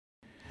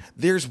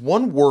There's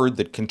one word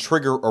that can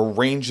trigger a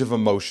range of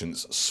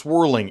emotions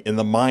swirling in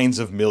the minds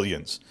of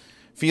millions.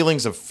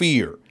 Feelings of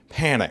fear,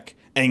 panic,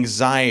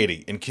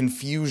 anxiety, and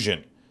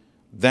confusion.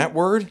 That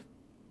word?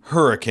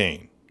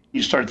 Hurricane.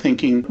 You start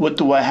thinking, what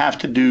do I have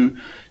to do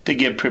to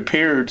get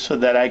prepared so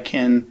that I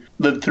can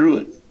live through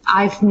it?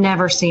 I've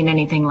never seen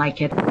anything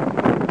like it.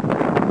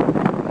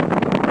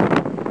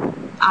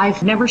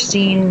 I've never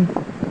seen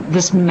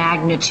this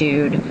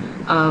magnitude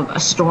of a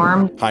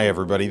storm. Hi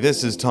everybody,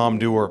 this is Tom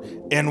Dewar,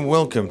 and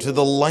welcome to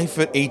the Life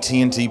at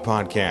AT&T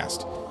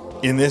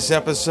podcast. In this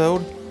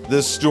episode,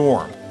 the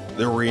storm,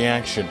 the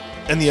reaction,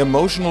 and the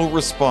emotional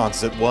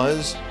response that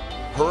was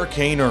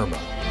Hurricane Irma.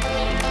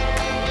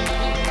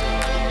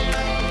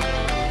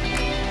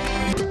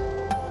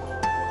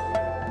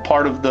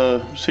 Part of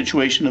the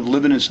situation of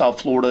living in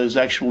South Florida is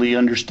actually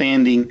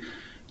understanding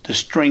the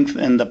strength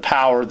and the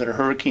power that a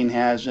hurricane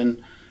has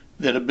and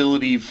that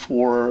ability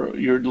for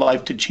your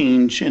life to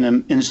change in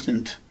an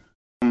instant.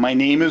 My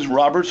name is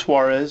Robert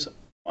Suarez.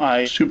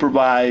 I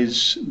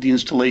supervise the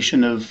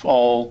installation of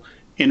all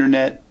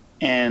internet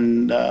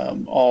and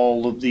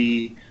all of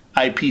the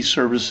IP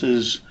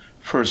services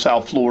for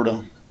South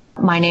Florida.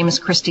 My name is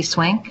Cristy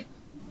Swink.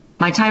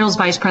 My title is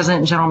Vice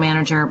President and General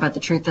Manager, but the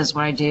truth is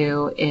what I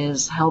do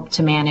is help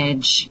to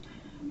manage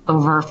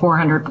over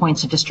 400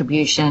 points of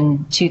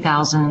distribution,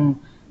 2,000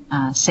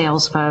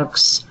 sales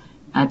folks,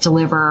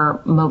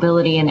 deliver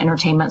mobility and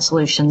entertainment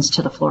solutions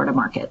to the Florida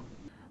market.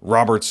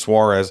 Robert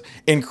Suarez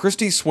and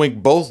Cristy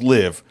Swink both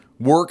live,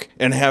 work,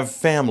 and have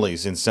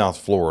families in South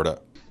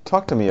Florida.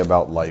 Talk to me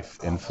about life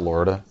in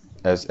Florida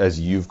as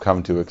you've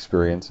come to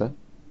experience it.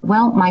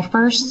 Well, my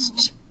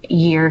first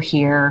year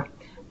here,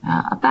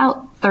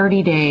 about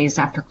 30 days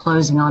after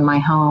closing on my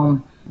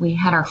home, we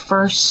had our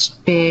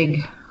first big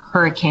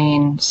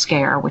hurricane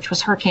scare, which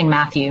was Hurricane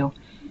Matthew.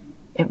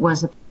 It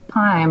was at the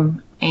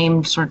time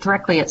aimed sort of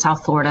directly at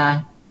South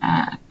Florida,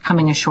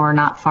 coming ashore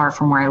not far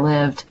from where I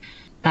lived.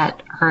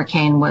 That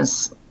hurricane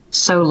was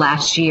so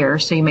last year,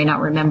 so you may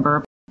not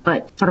remember,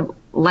 but sort of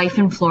life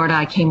in Florida,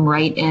 I came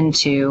right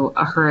into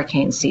a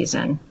hurricane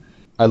season.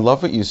 I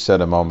love what you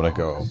said a moment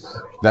ago.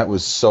 That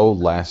was so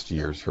last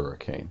year's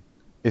hurricane.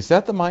 Is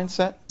that the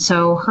mindset?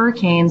 So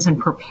hurricanes and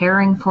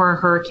preparing for a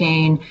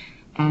hurricane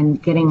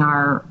and getting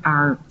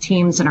our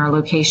teams and our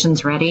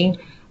locations ready,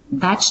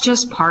 that's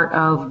just part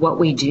of what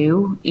we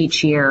do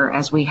each year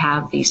as we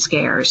have these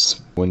scares.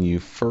 When you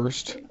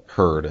first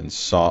heard and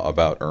saw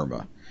about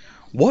Irma,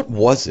 what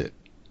was it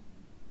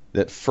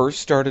that first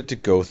started to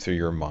go through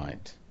your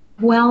mind?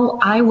 Well,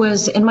 I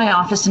was in my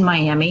office in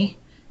Miami,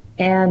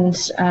 and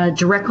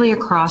directly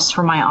across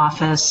from my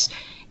office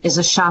is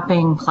a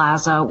shopping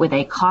plaza with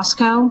a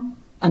Costco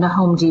and a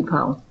Home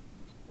Depot.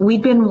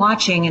 We'd been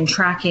watching and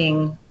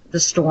tracking the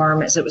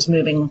storm as it was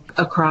moving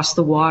across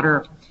the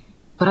water,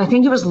 but I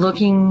think it was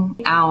looking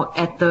out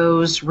at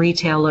those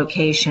retail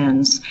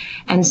locations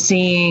and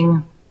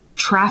seeing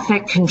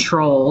traffic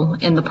control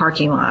in the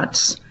parking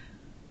lots,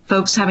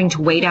 folks having to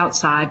wait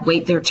outside,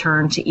 wait their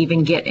turn to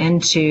even get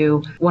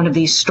into one of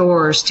these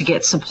stores to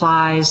get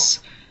supplies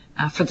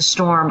for the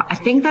storm. I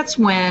think that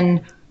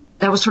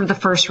was sort of the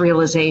first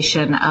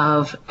realization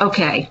of,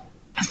 okay,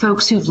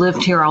 folks who've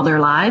lived here all their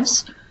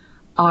lives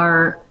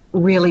are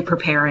really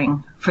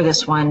preparing for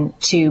this one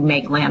to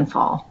make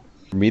landfall.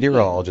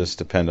 Meteorologists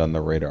depend on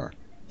the radar.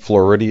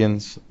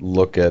 Floridians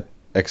look at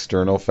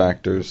external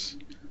factors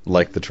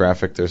like the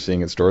traffic they're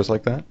seeing at stores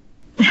like that?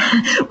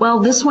 Well,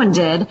 this one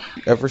did.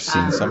 Ever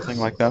seen something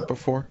like that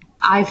before?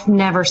 I've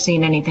never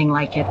seen anything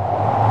like it.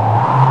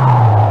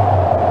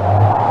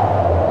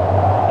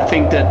 I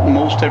think that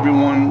most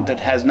everyone that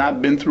has not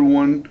been through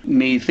one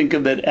may think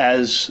of it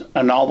as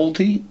a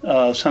novelty,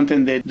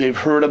 something that they've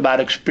heard about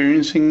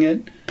experiencing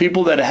it.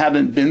 People that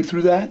haven't been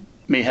through that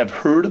may have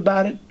heard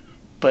about it,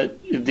 but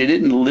if they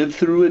didn't live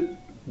through it,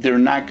 they're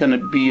not going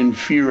to be in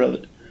fear of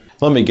it.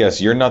 Let me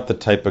guess, you're not the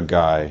type of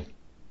guy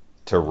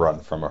to run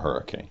from a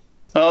hurricane.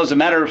 Well, as a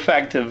matter of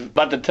fact, I'm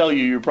about to tell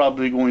you, you're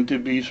probably going to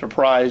be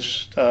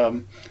surprised.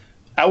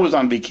 I was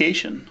on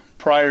vacation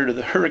prior to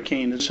the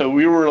hurricane. So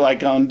we were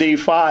like on day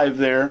 5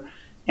 there,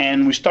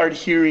 and we started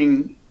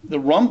hearing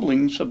the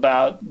rumblings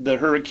about the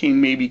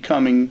hurricane maybe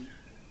coming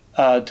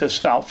to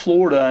South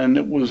Florida, and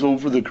it was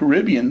over the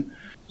Caribbean.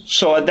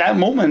 So at that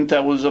moment,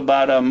 that was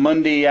about a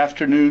Monday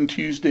afternoon,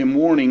 Tuesday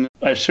morning,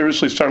 I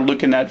seriously started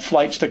looking at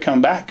flights to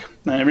come back.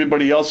 And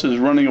everybody else is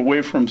running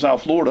away from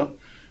South Florida,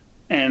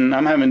 and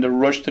I'm having to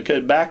rush to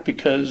get back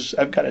because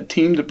I've got a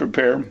team to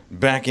prepare.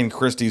 Back in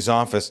Cristy's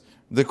office,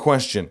 the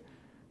question,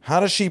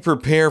 how does she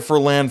prepare for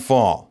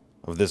landfall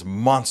of this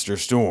monster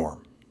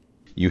storm?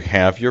 You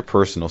have your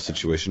personal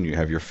situation, you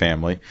have your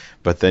family,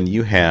 but then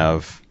you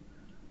have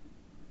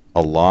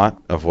a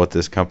lot of what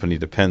this company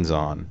depends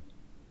on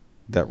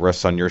that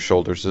rests on your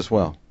shoulders as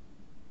well.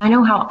 I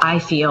know how I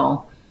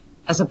feel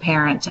as a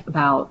parent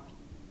about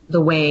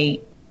the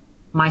way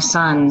my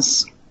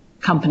son's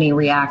company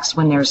reacts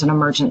when there's an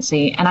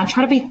emergency, and I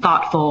try to be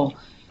thoughtful.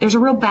 There's a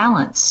real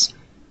balance.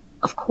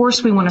 Of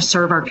course, we want to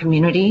serve our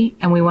community,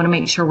 and we want to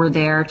make sure we're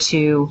there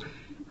to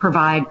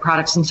provide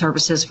products and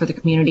services for the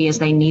community as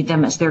they need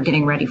them as they're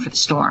getting ready for the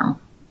storm.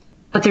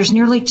 But there's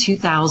nearly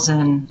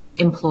 2,000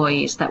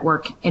 employees that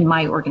work in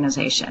my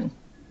organization.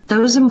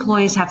 Those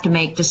employees have to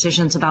make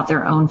decisions about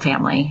their own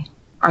family.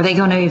 Are they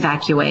going to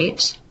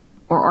evacuate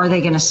or are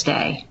they going to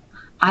stay?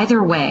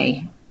 Either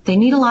way, they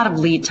need a lot of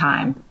lead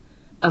time.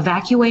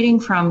 Evacuating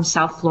from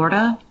South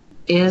Florida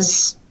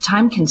is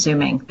time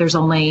consuming. There's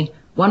only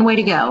one way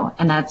to go,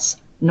 and that's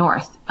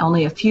north.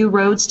 Only a few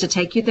roads to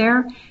take you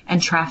there,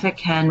 and traffic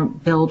can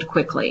build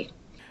quickly.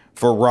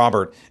 For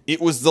Robert,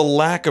 it was the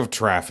lack of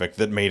traffic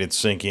that made it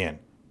sink in.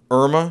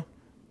 Irma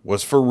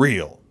was for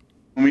real.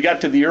 When we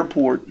got to the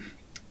airport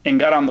and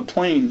got on the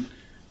plane,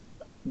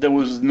 there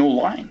was no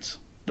lines.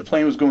 The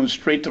plane was going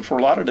straight to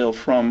Fort Lauderdale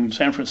from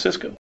San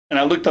Francisco. And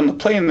I looked on the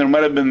plane, there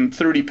might have been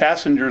 30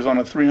 passengers on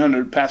a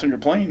 300-passenger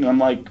plane. And I'm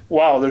like,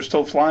 wow, they're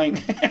still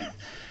flying.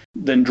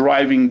 Then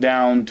driving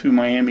down to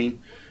Miami,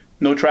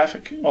 no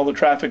traffic. All the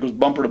traffic was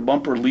bumper to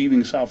bumper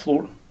leaving South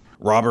Florida.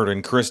 Robert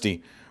and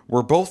Cristy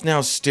were both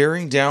now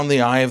staring down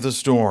the eye of the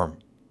storm,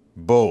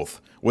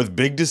 both with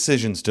big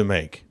decisions to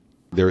make.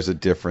 There's a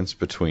difference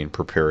between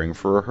preparing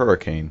for a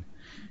hurricane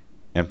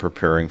and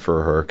preparing for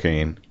a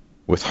hurricane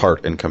with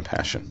heart and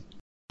compassion.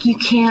 You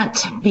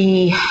can't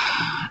be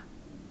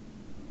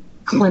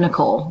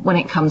clinical when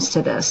it comes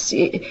to this.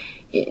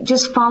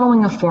 Just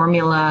following a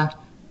formula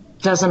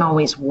doesn't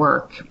always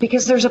work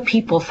because there's a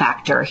people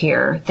factor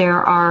here.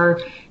 There are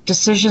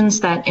decisions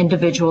that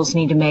individuals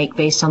need to make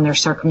based on their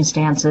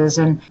circumstances.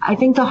 And I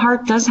think the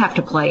heart does have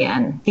to play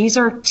in. These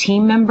are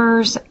team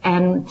members,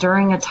 and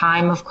during a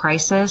time of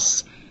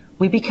crisis,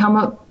 we become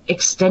an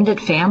extended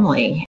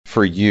family.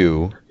 For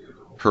you,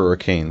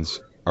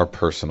 hurricanes are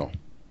personal.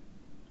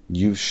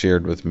 You've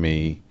shared with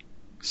me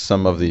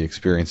some of the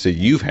experience that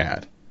you've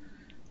had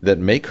that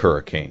make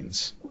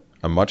hurricanes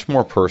a much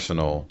more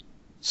personal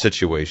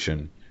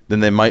situation than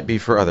they might be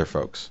for other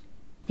folks.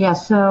 Yeah,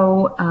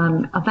 so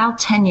about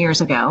 10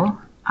 years ago,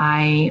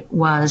 I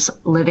was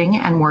living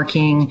and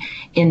working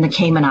in the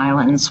Cayman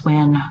Islands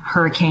when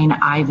Hurricane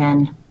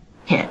Ivan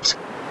hit.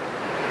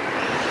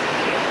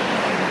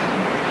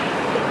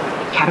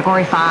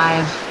 Category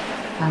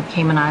 5,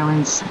 Cayman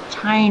Islands,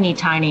 tiny,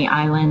 tiny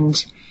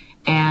island,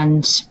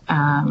 and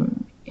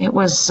it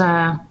was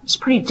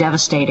pretty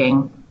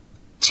devastating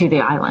to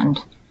the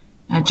island.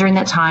 During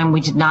that time,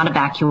 we did not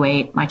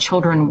evacuate. My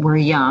children were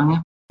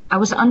young. I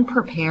was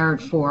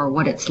unprepared for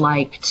what it's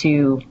like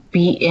to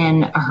be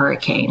in a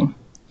hurricane.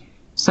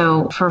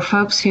 So for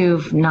folks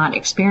who've not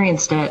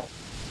experienced it,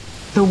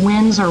 the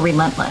winds are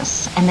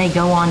relentless and they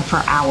go on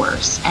for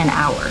hours and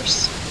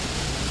hours.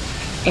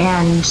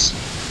 And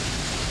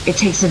it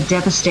takes a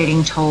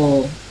devastating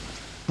toll.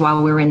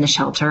 While we were in the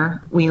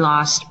shelter, we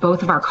lost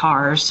both of our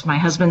cars. My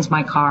husband's,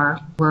 my car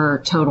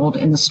were totaled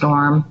in the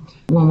storm.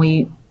 When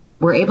we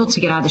were able to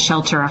get out of the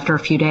shelter after a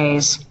few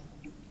days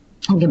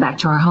and get back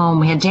to our home,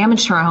 we had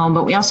damage to our home,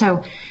 but we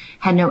also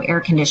had no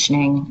air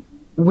conditioning.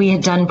 We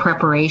had done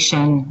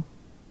preparation,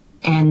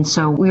 and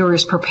so we were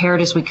as prepared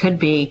as we could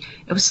be.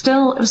 It was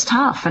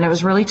tough, and it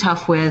was really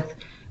tough with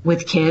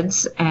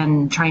kids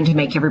and trying to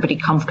make everybody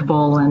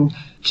comfortable and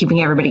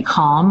keeping everybody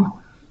calm.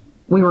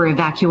 We were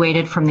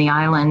evacuated from the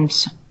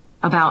island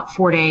about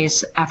 4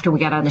 days after we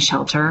got out of the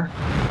shelter.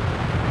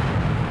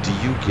 Do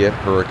you get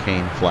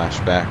hurricane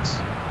flashbacks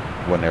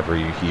whenever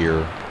you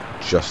hear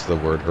just the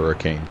word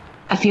hurricane?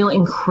 I feel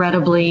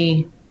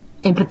incredibly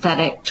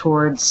empathetic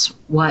towards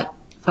what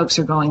folks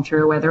are going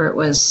through, whether it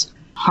was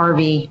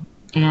Harvey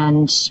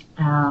and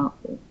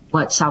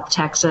what South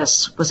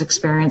Texas was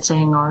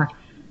experiencing, or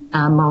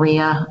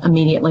Maria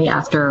immediately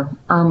after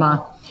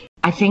Irma.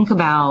 I think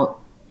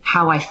about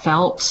how I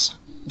felt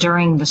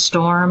during the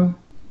storm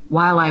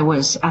while I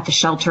was at the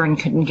shelter and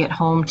couldn't get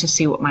home to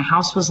see what my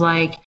house was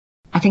like.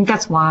 I think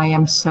that's why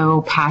I'm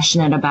so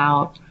passionate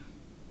about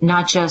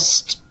not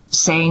just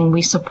saying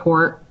we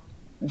support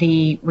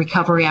the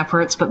recovery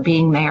efforts, but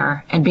being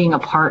there and being a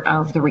part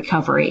of the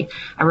recovery.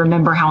 I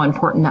remember how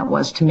important that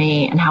was to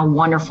me and how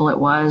wonderful it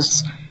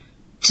was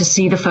to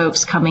see the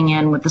folks coming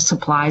in with the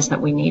supplies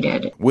that we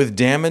needed. With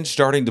damage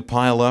starting to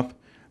pile up,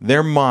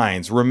 their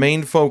minds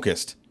remained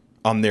focused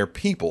on their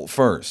people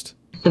first.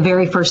 The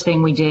very first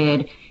thing we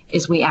did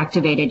is we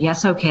activated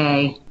Yes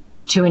OK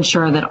to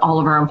ensure that all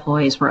of our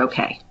employees were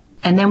okay.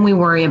 And then we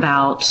worry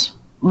about,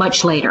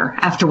 much later,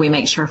 after we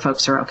make sure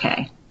folks are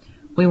okay,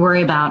 we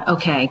worry about,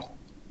 okay,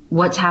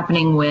 what's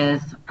happening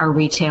with our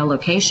retail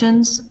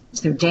locations?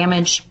 Is there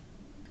damage?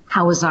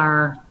 How is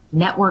our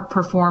network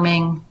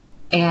performing?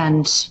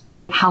 And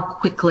how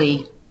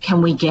quickly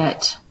can we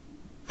get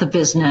the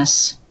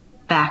business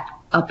back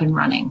up and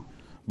running?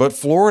 But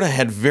Florida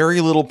had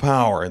very little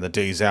power in the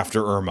days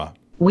after Irma.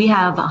 We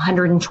have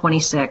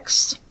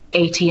 126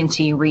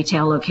 AT&T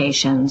retail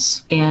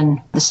locations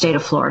in the state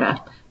of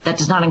Florida. That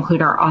does not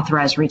include our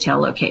authorized retail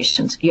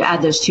locations. You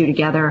add those two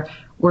together,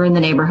 we're in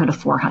the neighborhood of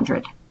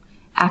 400.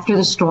 After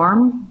the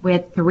storm, we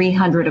had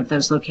 300 of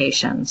those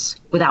locations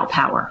without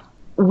power.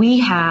 We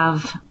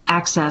have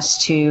access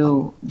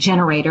to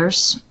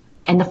generators,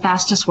 and the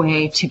fastest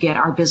way to get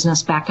our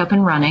business back up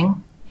and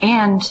running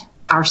and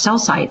our cell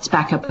sites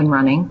back up and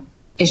running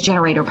is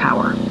generator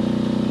power.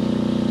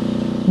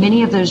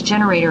 Many of those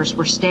generators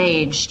were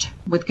staged,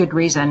 with good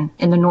reason,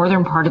 in the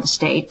northern part of the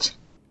state.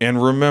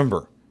 And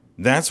remember,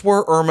 that's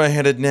where Irma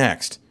headed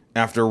next,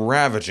 after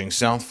ravaging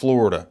South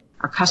Florida.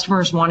 Our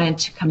customers wanted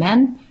to come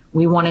in.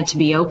 We wanted to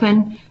be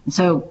open. And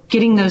so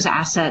getting those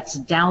assets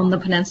down the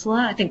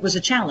peninsula, I think, was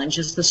a challenge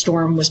as the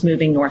storm was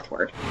moving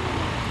northward.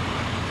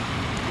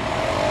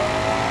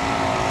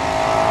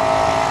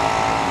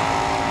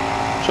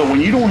 So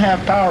when you don't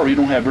have power, you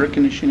don't have air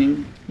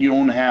conditioning, you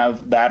don't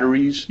have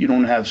batteries, you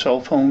don't have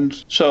cell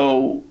phones.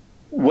 So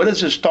what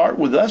does it start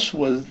with us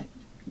was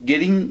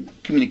getting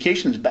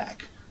communications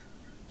back.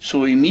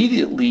 So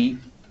immediately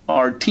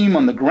our team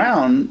on the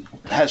ground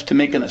has to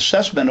make an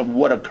assessment of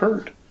what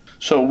occurred.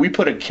 So we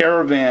put a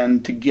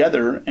caravan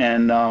together,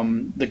 and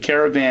the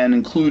caravan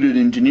included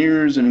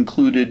engineers and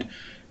included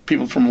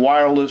people from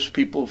wireless,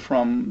 people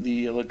from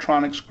the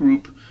electronics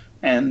group,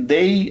 and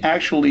they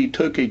actually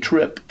took a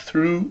trip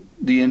through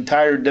the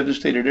entire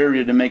devastated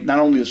area to make not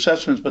only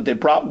assessments, but they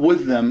brought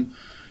with them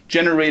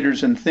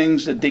generators and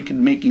things that they could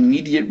make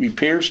immediate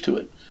repairs to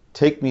it.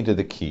 Take me to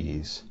the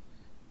Keys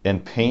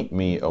and paint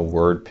me a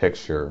word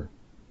picture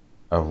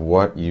of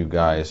what you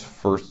guys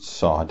first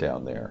saw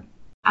down there.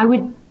 I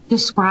would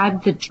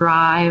describe the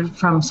drive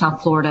from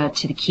South Florida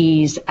to the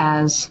Keys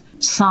as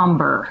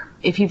somber.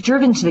 If you've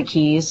driven to the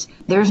Keys,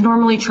 there's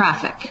normally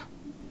traffic.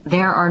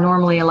 There are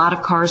normally a lot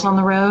of cars on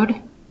the road.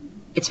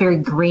 It's very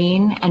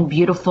green and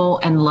beautiful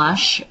and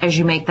lush as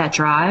you make that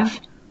drive.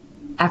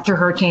 After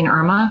Hurricane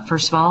Irma,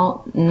 first of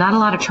all, not a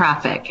lot of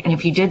traffic. And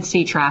if you did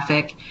see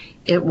traffic,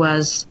 it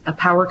was a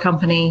power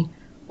company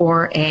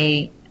or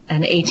an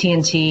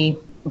AT&T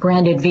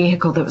branded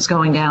vehicle that was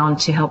going down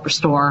to help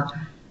restore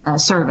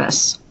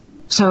service.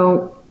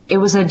 So it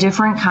was a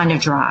different kind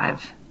of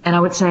drive. And I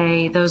would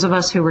say those of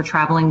us who were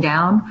traveling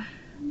down,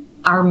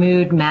 our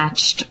mood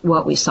matched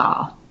what we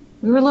saw.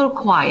 We were a little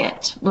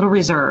quiet, a little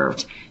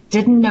reserved,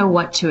 didn't know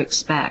what to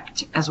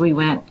expect as we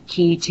went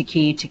key to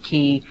key to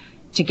key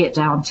to get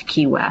down to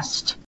Key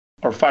West.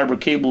 Our fiber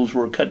cables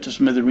were cut to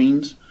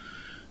smithereens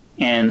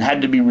and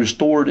had to be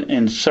restored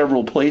in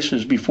several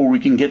places before we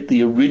can get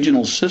the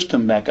original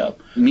system back up.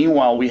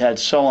 Meanwhile, we had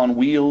cell on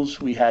wheels,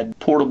 we had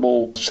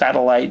portable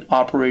satellite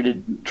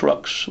operated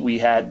trucks, we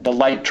had the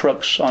light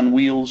trucks on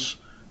wheels.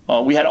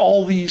 We had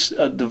all these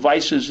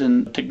devices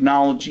and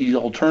technology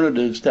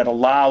alternatives that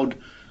allowed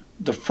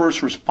the first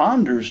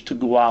responders to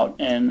go out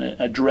and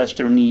address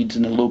their needs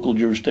in the local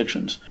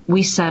jurisdictions.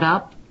 We set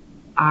up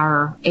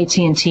our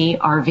AT&T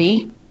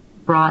RV,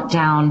 brought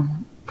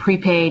down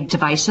prepaid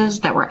devices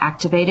that were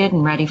activated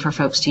and ready for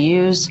folks to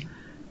use,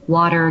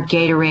 water,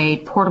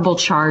 Gatorade, portable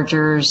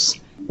chargers.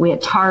 We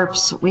had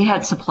tarps, we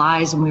had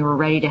supplies, and we were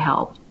ready to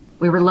help.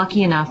 We were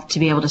lucky enough to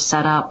be able to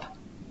set up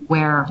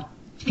where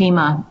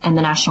FEMA and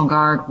the National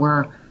Guard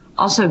were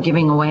also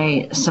giving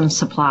away some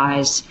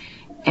supplies.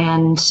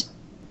 And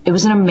it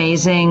was an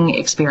amazing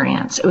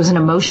experience. It was an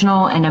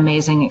emotional and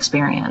amazing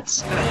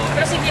experience.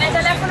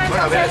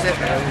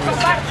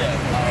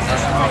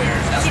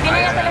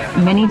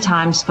 Many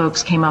times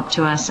folks came up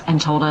to us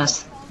and told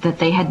us that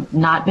they had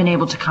not been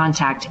able to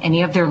contact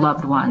any of their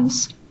loved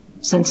ones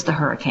since the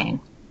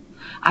hurricane.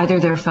 Either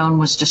their phone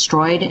was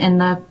destroyed in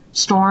the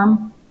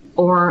storm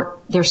or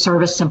their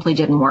service simply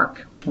didn't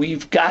work.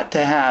 We've got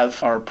to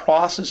have our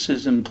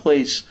processes in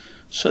place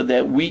so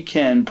that we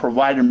can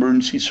provide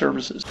emergency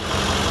services.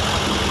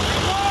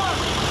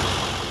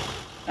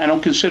 I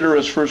don't consider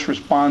us first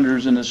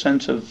responders in the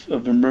sense of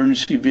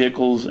emergency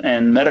vehicles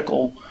and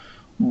medical,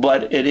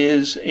 but it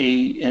is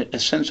a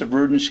sense of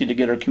urgency to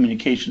get our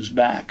communications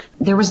back.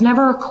 There was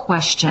never a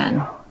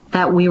question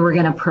that we were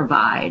going to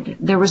provide.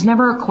 There was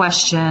never a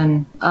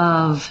question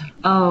of,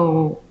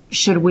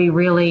 should we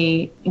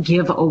really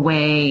give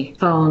away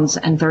phones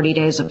and 30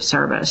 days of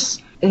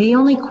service? The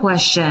only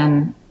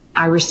question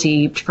I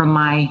received from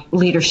my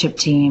leadership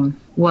team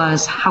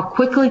was, how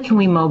quickly can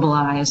we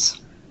mobilize?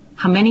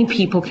 How many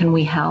people can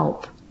we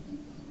help?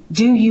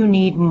 Do you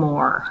need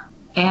more?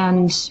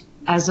 And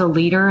as a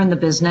leader in the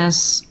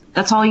business,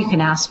 that's all you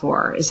can ask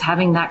for, is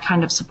having that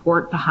kind of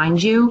support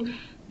behind you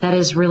that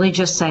is really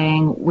just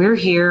saying, we're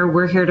here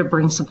to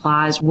bring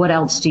supplies. What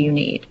else do you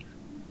need?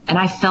 And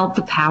I felt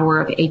the power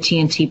of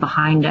AT&T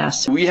behind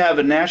us. We have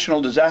a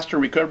national disaster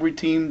recovery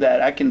team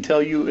that I can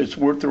tell you is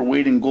worth their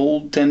weight in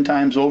gold 10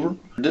 times over.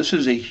 This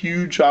is a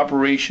huge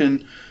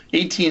operation.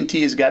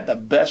 AT&T has got the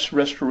best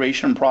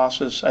restoration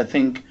process I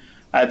think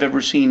I've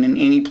ever seen in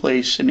any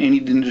place, in any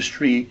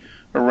industry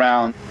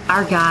around.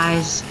 Our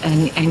guys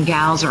and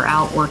gals are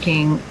out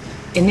working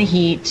in the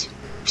heat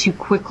to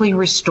quickly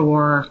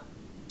restore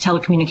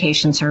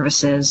telecommunication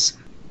services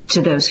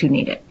to those who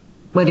need it,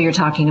 whether you're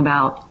talking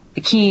about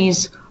the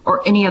Keys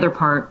or any other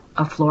part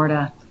of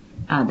Florida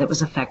that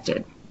was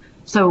affected.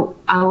 So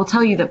I will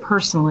tell you that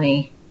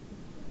personally,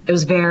 it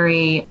was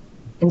very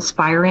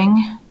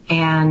inspiring,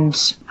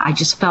 and I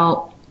just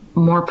felt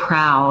more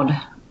proud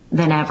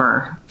than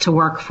ever to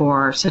work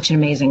for such an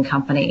amazing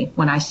company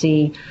when I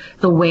see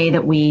the way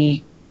that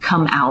we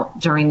come out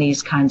during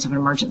these kinds of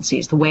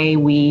emergencies, the way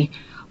we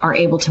are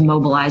able to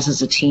mobilize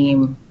as a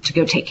team to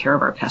go take care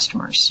of our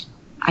customers.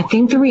 I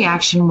think the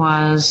reaction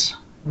was,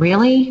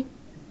 really?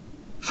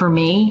 For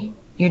me?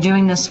 You're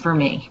doing this for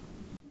me?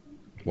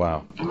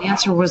 Wow. And the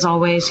answer was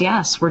always,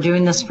 yes, we're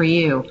doing this for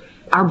you.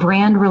 Our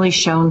brand really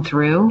shone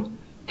through,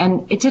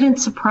 and it didn't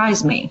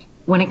surprise me.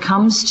 When it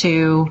comes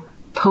to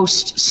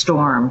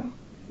post-storm,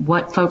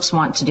 what folks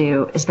want to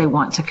do is they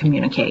want to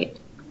communicate,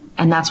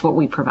 and that's what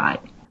we provide.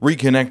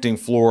 Reconnecting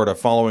Florida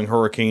following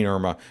Hurricane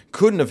Irma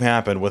couldn't have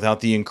happened without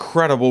the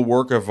incredible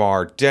work of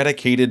our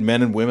dedicated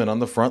men and women on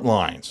the front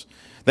lines.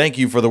 Thank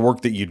you for the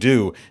work that you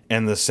do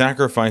and the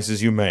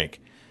sacrifices you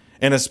make.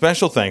 And a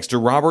special thanks to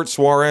Robert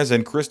Suarez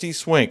and Cristy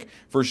Swink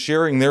for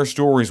sharing their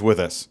stories with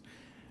us.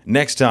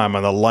 Next time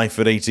on the Life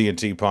at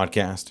AT&T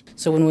podcast.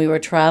 So when we were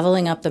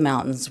traveling up the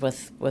mountains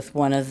with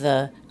one of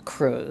the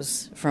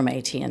crews from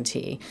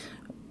AT&T,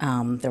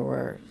 there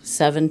were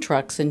 7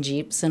 trucks and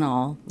Jeeps in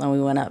all, and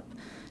we went up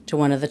to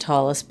one of the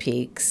tallest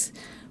peaks.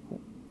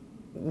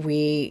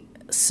 We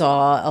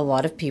saw a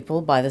lot of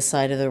people by the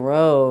side of the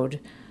road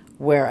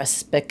where a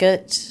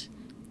spigot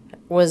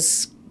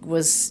was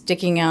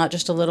sticking out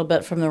just a little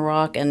bit from the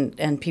rock,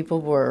 and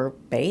people were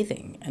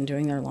bathing and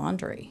doing their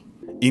laundry.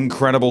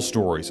 Incredible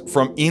stories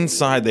from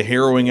inside the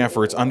harrowing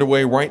efforts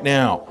underway right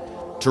now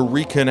to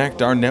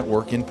reconnect our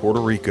network in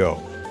Puerto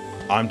Rico.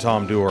 I'm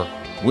Tom Dewar.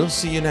 We'll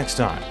see you next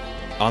time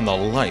on the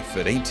Life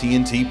at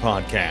AT&T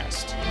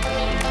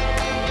podcast.